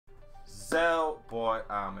Zel Boy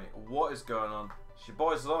Army, what is going on? It's your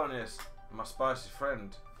boy Zelonius, my spicy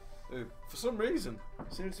friend, who for some reason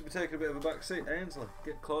seems to be taking a bit of a back seat. Ainsley,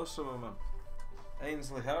 get close to him, man.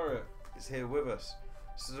 Ainsley Harriet is here with us.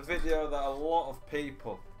 This is a video that a lot of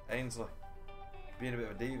people, Ainsley, being a bit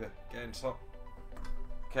of a diva, getting top.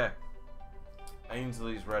 Okay,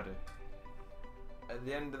 Ainsley's ready. At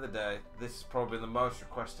the end of the day, this is probably the most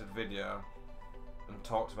requested video and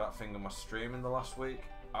talked about thing on my stream in the last week.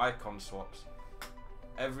 Icon swaps.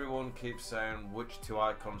 Everyone keeps saying which two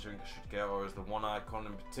icons you think I should get, or is the one icon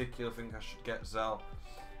in particular think I should get Zel.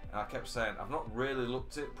 And I kept saying I've not really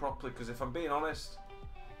looked at it properly, because if I'm being honest,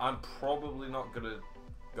 I'm probably not gonna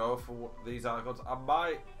go for these icons. I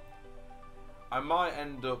might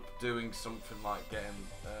end up doing something like getting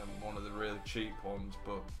one of the really cheap ones,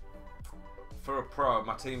 but for a pro,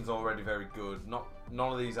 my team's already very good.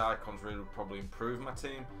 None of these icons really would probably improve my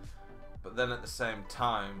team, but then at the same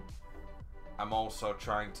time, I'm also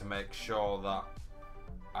trying to make sure that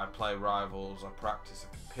I play rivals, I practice,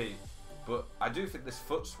 I compete. But I do think this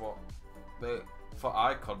foot swap, for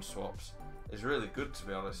icon swaps, is really good, to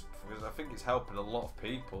be honest, because I think it's helping a lot of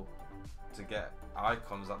people to get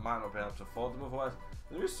icons that might not be able to afford them otherwise.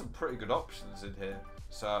 There is some pretty good options in here,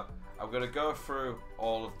 so I'm going to go through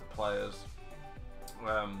all of the players.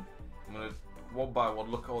 I'm going to one by one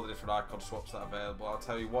look at all the different icon swaps that are available. I'll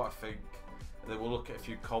tell you what I think, and then we'll look at a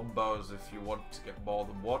few combos if you want to get more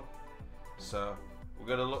than one. So we're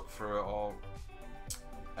going to look through it all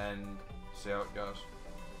and see how it goes.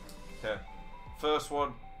 Okay, first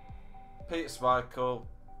one, Peter Schmeichel.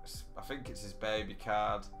 I think it's his baby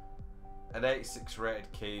card, an 86 rated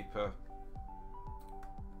keeper.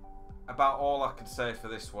 About all I can say for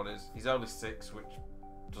this one is he's only 6, which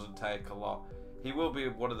doesn't take a lot. He will be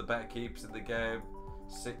one of the better keepers in the game.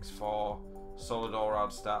 6'4", solid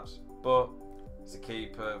all-round stats, but he's a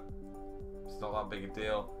keeper. It's not that big a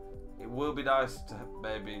deal. It will be nice to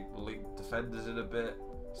maybe link defenders in a bit.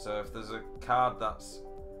 So if there's a card that's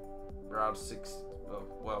around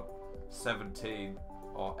 17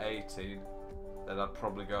 or 18, then I'd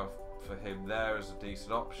probably go for him there as a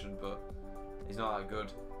decent option, but he's not that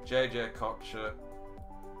good. JJ Kocher,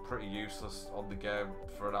 pretty useless on the game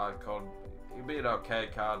for an icon. He'd be an okay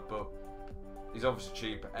card, but he's obviously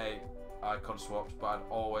cheap at 8 icon swaps, but I'd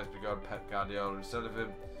always be going Pep Guardiola instead of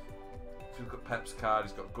him. If you look at Pep's card,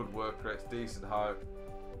 he's got good work rates, decent height.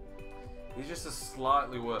 He's just a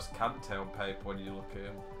slightly worse Kante on paper when you look at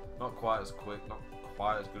him. Not quite as quick, not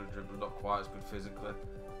quite as good at dribbling, not quite as good physically.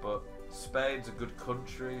 But Spain's a good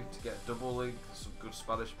country to get double link. There's some good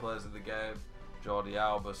Spanish players in the game. Jordi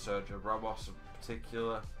Alba, Sergio Ramos in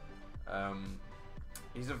particular.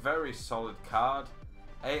 He's a very solid card.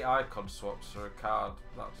 8 icon swaps for a card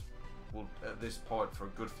that will, at this point, for a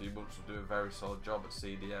good few months, will do a very solid job at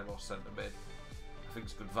CDM or centre mid. I think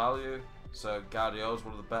it's good value. So Guardiola's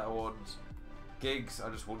one of the better ones. Giggs, I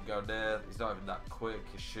just wouldn't go near. He's not even that quick.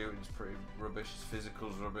 His shooting's pretty rubbish. His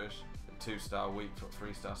physical's rubbish. 2-star weak, got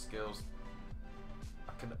 3-star skills.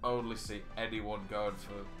 I can only see anyone going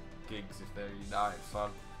for Giggs if they're a United fan.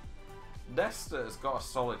 Nesta has got a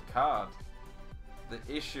solid card. The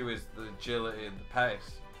issue is the agility and the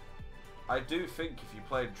pace. I do think if you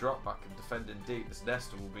play drop back and defending deep, this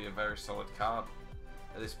Nesta will be a very solid card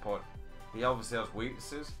at this point. He obviously has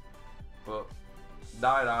weaknesses, but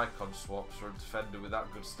 9 icon swaps for a defender with that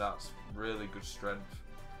good stats, really good strength.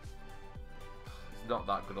 He's not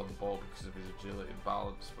that good on the ball because of his agility and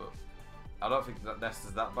balance, but I don't think that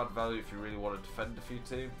Nesta's that bad value if you really want to defend a few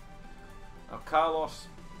team. Now Carlos,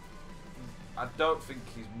 I don't think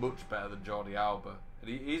he's much better than Jordi Alba. And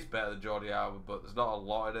he is better than Jordi Alba, but there's not a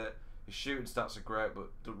lot in it. His shooting stats are great, but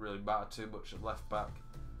don't really matter too much at left back.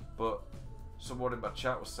 But someone in my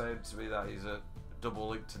chat was saying to me that he's a double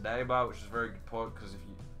link to Neymar, which is a very good point, because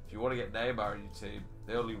if you want to get Neymar in your team,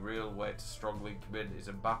 the only real way to strong link him in is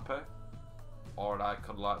Mbappe or an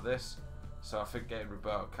icon like this. So I think getting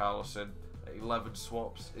Roberto Carlos in at 11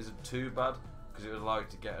 swaps isn't too bad, because it would allow you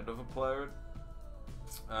to get another player in.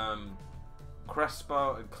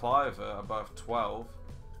 Crespo and Cliver are both 12,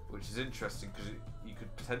 which is interesting because you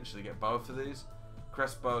could potentially get both of these.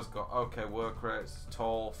 Crespo's got okay work rates,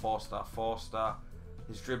 tall, 4-star, 4-star.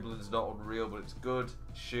 His dribbling's not unreal, but it's good.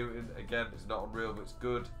 Shooting, again, is not unreal, but it's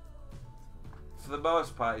good. For the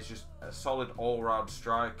most part, he's just a solid all-round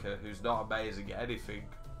striker who's not amazing at anything,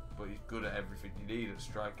 but he's good at everything you need at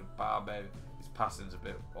striker, bar maybe. His passing's a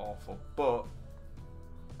bit awful, but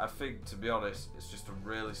I think, to be honest, it's just a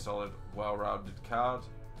really solid, well-rounded card.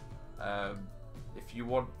 If you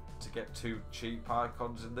want to get 2 cheap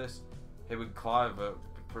icons in this, him and Cliver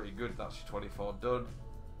would be pretty good. That's your 24 done.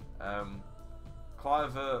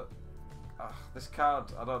 Cliver this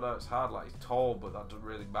card, I don't know, it's hard. Like, he's tall, but that doesn't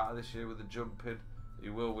really matter this year with the jumping. He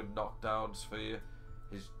will win knockdowns for you.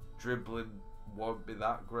 His dribbling won't be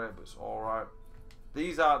that great, but it's alright.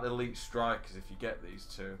 These aren't elite strikers if you get these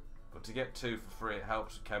two, but to get two for free, it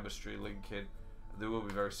helps with chemistry, linking, and they will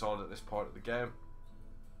be very solid at this point of the game.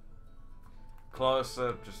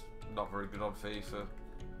 Closer, just not very good on FIFA.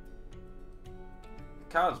 The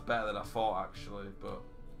card's better than I thought actually, but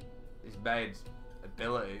his main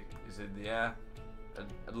ability is in the air, and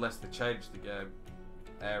unless they change the game,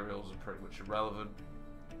 aerials are pretty much irrelevant.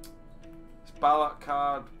 His Ballack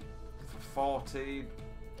card for 14.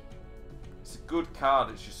 It's a good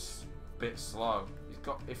card, it's just a bit slow.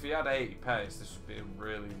 If he had 80 pace, this would be a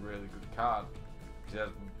really, really good card, because he has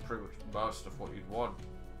pretty much most of what you'd want.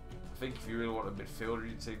 I think if you really want a midfielder in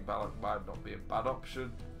your team, Ballack might not be a bad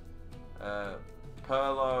option.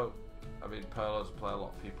 Pirlo, I mean, Pirlo's a player a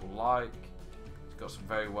lot of people like. He's got some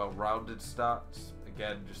very well-rounded stats.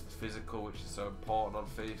 Again, just the physical, which is so important on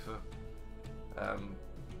FIFA.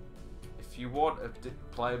 If you want a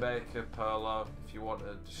playmaker, Pirlo. If you want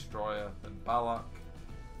a destroyer, then Ballack.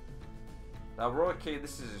 Now, Roy Keane,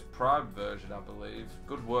 this is his prime version, I believe.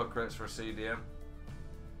 Good work rates for a CDM.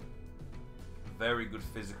 Very good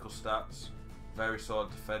physical stats. Very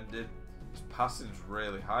solid defending. His passing's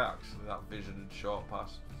really high, actually, that vision and short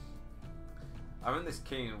pass. I think this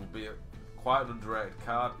Keane will be quite an underrated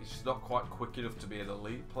card. He's just not quite quick enough to be an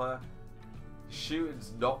elite player. His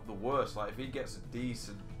shooting's not the worst. Like, if he gets a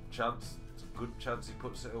decent chance, it's a good chance he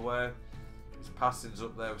puts it away. His passing's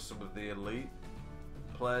up there with some of the elite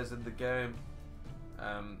players in the game.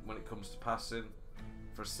 When it comes to passing,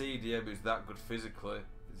 for a CDM who's that good physically,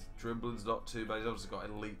 his dribbling's not too bad. He's obviously got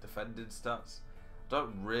elite defending stats.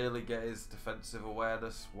 Don't really get his defensive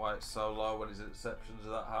awareness, why it's so low when his interceptions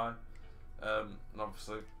are that high. And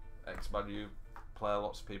obviously, ex-Man U player,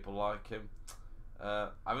 lots of people like him. I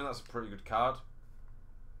think that's a pretty good card.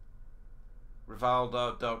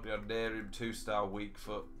 Rivaldo, don't be near him. 2-star weak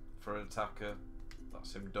foot for an attacker.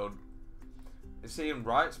 That's him done. Is Ian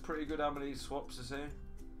Wright's pretty good? How many swaps is he?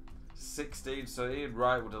 16. So Ian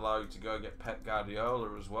Wright would allow you to go get Pep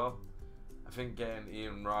Guardiola as well. I think getting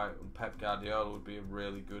Ian Wright and Pep Guardiola would be a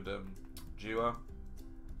really good duo.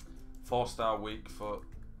 4-star weak foot.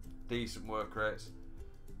 Decent work rates.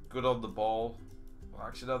 Good on the ball. Well,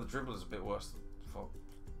 actually, no, the dribble is a bit worse than foot.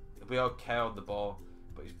 He'll be okay on the ball,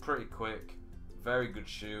 but he's pretty quick. Very good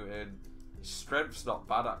shooting. His strength's not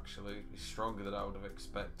bad, actually. He's stronger than I would have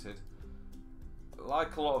expected.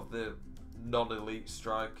 Like a lot of the non-elite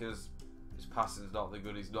strikers, his passing's not that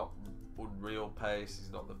good. He's not unreal pace.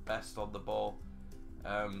 He's not the best on the ball.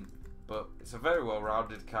 But it's a very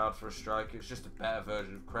well-rounded card for a striker. It's just a better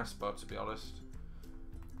version of Crespo, to be honest.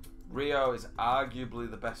 Rio is arguably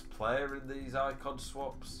the best player in these icon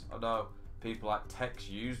swaps. I know people like Tex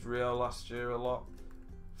used Rio last year a lot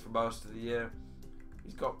for most of the year.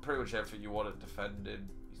 He's got pretty much everything you want at defending.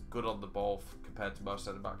 He's good on the ball compared to most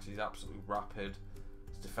centre-backs. He's absolutely rapid.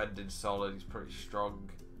 His defending's solid. He's pretty strong.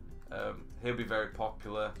 He'll be very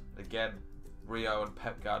popular. Again, Rio and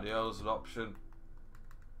Pep Guardiola's an option.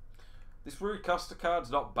 This Rui Costa card's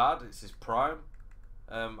not bad. It's his prime.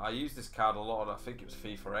 I used this card a lot on, I think it was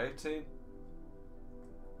FIFA 18.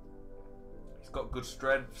 He's got good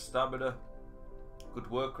strength, stamina,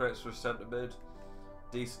 good work rates for a centre mid,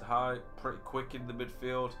 decent height, pretty quick in the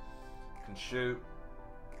midfield, can shoot,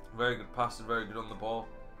 very good passing, very good on the ball.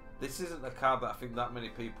 This isn't a card that I think that many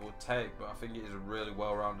people would take, but I think it is a really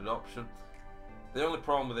well-rounded option. The only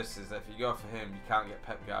problem with this is that if you go for him, you can't get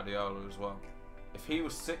Pep Guardiola as well. If he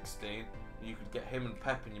was 16, you could get him and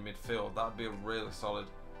Pep in your midfield. That would be a really solid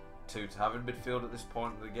two to have in midfield at this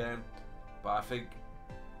point of the game. But I think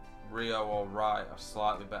Rio or Wright are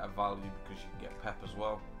slightly better value because you can get Pep as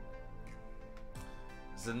well.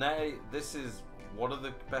 Zanetti, this is one of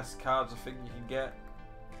the best cards I think you can get.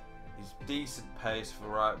 He's decent pace for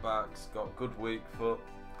right backs, got good weak foot.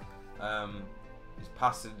 His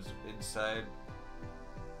passing's insane.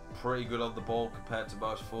 Pretty good on the ball compared to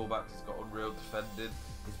most fullbacks. He's got unreal defending.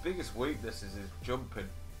 His biggest weakness is his jumping,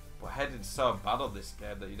 but heading's so bad on this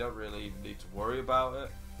game that you don't really even need to worry about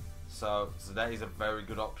it. So Zanetti's a very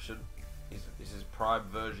good option. This is his prime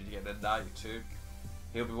version. You get a 92.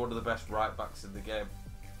 He'll be one of the best right backs in the game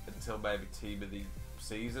until maybe team of the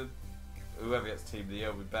season. Whoever gets team of the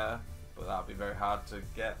year will be better, but that'll be very hard to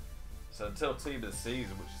get. So until team of the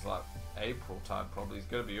season, which is like April time probably, he's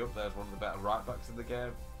going to be up there as one of the better right backs in the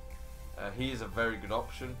game. He is a very good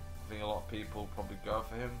option. I think a lot of people probably go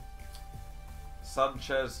for him.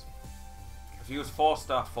 Sanchez, if he was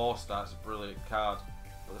 4-star, 4-star, it's a brilliant card.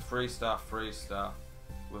 But the 3-star, 3-star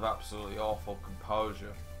with absolutely awful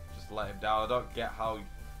composure, just just let him down. I don't get how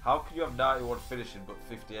can you have 91 finishing but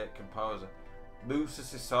 58 composure. Musa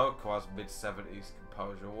Sissoko has mid-70s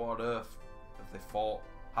composure. What on earth have they thought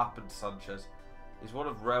happened to Sanchez? He's one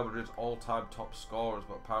of Real Madrid's all-time top scorers,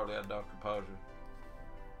 but apparently had no composure.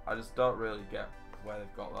 I just don't really get where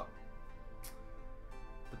they've got that.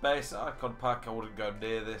 The base icon pack, I wouldn't go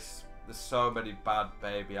near this. There's so many bad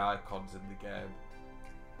baby icons in the game,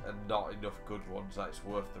 and not enough good ones that it's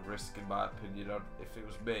worth the risk, in my opinion. If it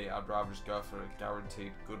was me, I'd rather just go for a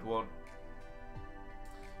guaranteed good one.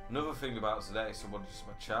 Another thing about Zanetti, someone just in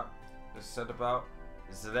my chat has said about,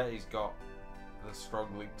 is Zanetti's got the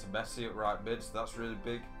strong link to Messi at right mid, so that's really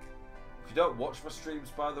big. If you don't watch my streams,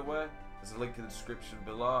 by the way, there's a link in the description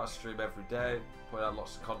below. I stream every day, put out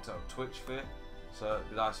lots of content on Twitch for you, so it'd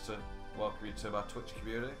be nice to welcome you to my Twitch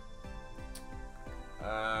community.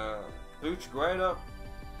 Buccigrano,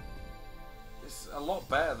 it's a lot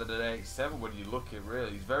better than an 87 when you look at it,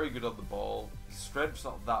 really. He's very good on the ball. His strength's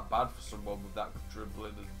not that bad for someone with that good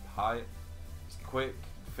dribbling and height. He's quick,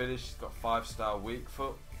 finish, he's got 5-star weak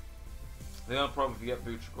foot. The only problem if you get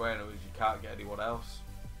Buccigrano is you can't get anyone else.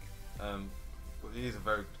 But he's a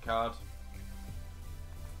very good card.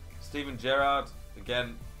 Steven Gerrard,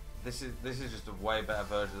 again, this is just a way better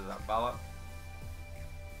version of that Ballack.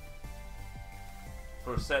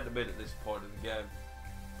 For a centre mid at this point in the game,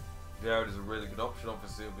 Gerrard is a really good option.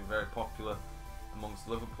 Obviously, he'll be very popular amongst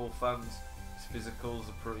Liverpool fans. His physicals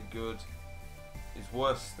are pretty good. His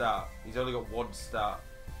worst stat, he's only got one stat.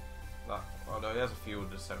 Oh no, he has a few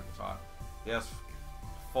under 75. He has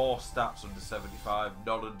 4 stats under 75,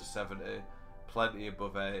 none under 70, plenty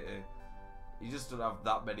above 80. He just doesn't have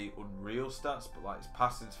that many unreal stats, but like his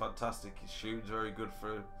passing's fantastic, his shooting's very good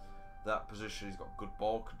for that position, he's got good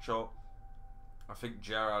ball control. I think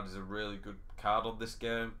Gerrard is a really good card on this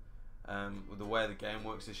game. With the way the game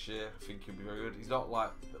works this year, I think he'll be very good. He's not like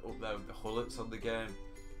up there with the Hullets on the game,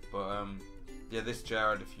 but yeah, this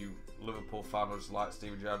Gerrard, if you Liverpool fan or just like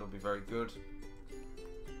Steven Gerrard, will be very good.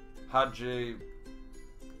 Hadji,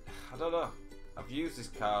 I don't know. I've used this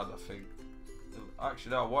card, I think.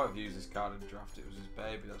 Actually, no, I won't have used this card in draft. It was his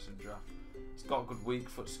baby that's in draft. He's got good weak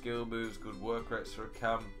foot skill moves, good work rates for a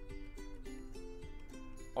cam.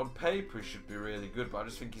 On paper, he should be really good, but I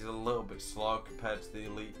just think he's a little bit slow compared to the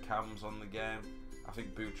elite cams on the game. I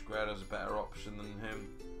think Buccigrano's a better option than him.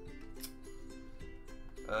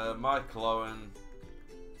 Michael Owen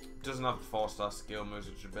doesn't have the 4-star skill moves,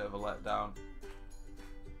 which is a bit of a letdown.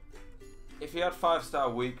 If he had 5-star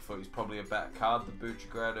weak foot, he's probably a better card than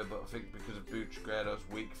Buccigrano, but I think because of Buccigrano's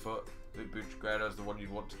weak foot, I think Buccigrano's the one you'd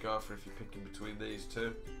want to go for if you're picking between these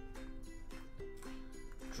two.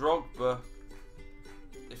 Drogba,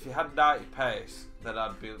 if he had 90 pace, then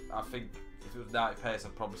I think if it was 90 pace,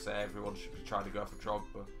 I'd probably say everyone should be trying to go for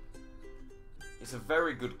Drogba. It's a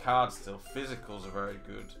very good card still, physicals are very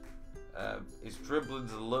good. His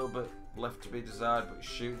dribbling's a little bit left to be desired, but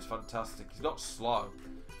his shooting's fantastic. He's not slow.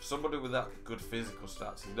 For somebody with that good physical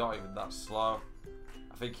stats, he's not even that slow.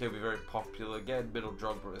 I think he'll be very popular. Getting middle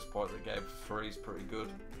Drogba at this point in the game for free is pretty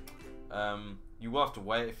good. You will have to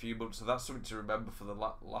wait a few months, so that's something to remember for the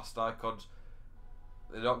last icons.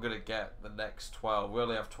 They're not going to get the next 12. We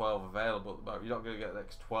only have 12 available at the moment. You're not going to get the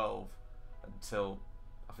next 12 until,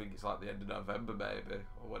 I think it's like the end of November maybe,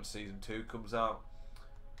 or when Season 2 comes out.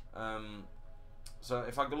 So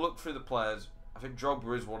if I can look through the players, I think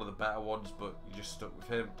Drogba is one of the better ones, but you just stuck with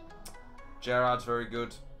him. Gerrard's very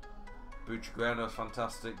good. Buccigrano's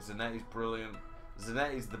fantastic. Zanetti's brilliant.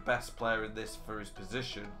 Zanetti's the best player in this for his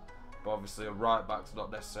position, but obviously a right back's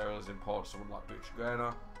not necessarily as important as someone like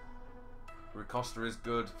Buccigrano. Rui Costa is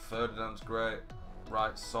good. Ferdinand's great.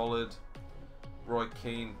 Wright's solid. Roy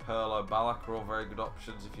Keane, Pirlo, Ballack are all very good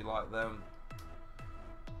options if you like them.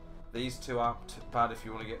 These two aren't bad if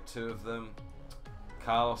you want to get 2 of them.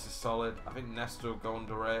 Carlos is solid. I think Nesta will go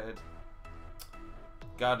underrated.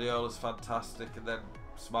 Guardiola's fantastic, and then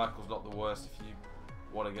Schmeichel's not the worst if you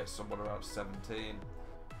want to get someone around 17.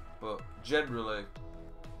 But generally,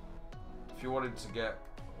 if you're wanting to get,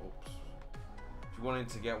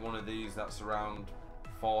 one of these that's around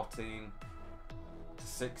 14 to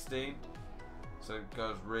 16, so it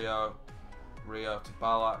goes Rio to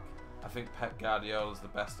Ballack. I think Pep Guardiola's the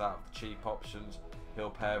best out of the cheap options. He'll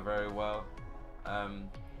pair very well.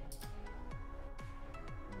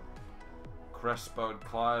 Crespo and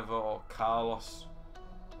Cliver, or Carlos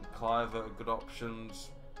and Cliver are good options.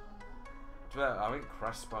 I think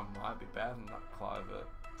Crespo might be better than that Cliver.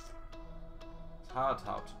 It's hard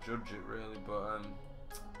how to judge it really, but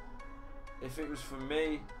if it was for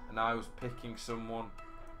me and I was picking someone,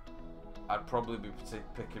 I'd probably be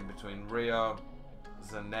picking between Rio,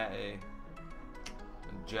 Zanetti,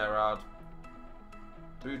 and Gerrard.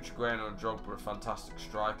 Buchagrano and Drogba are fantastic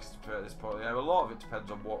strikers to play at this point. Yeah, a lot of it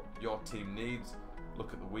depends on what your team needs.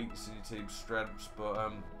 Look at the weaknesses in your team's strengths.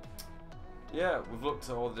 But yeah, we've looked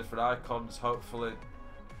at all the different icons. Hopefully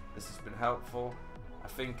this has been helpful. I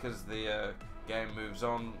think as the game moves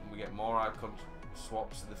on, we get more icon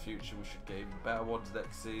swaps in the future. We should get even better ones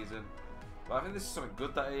next season. But I think this is something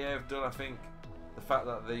good that EA have done. I think the fact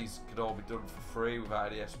that these could all be done for free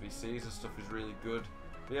without any SBCs and stuff is really good.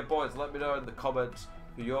 But yeah, boys, let me know in the comments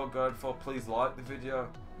who you're going for. Please like the video,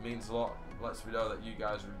 it means a lot. It lets me know that you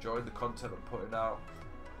guys are enjoying the content I'm putting out.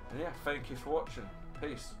 And yeah, thank you for watching.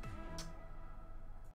 Peace.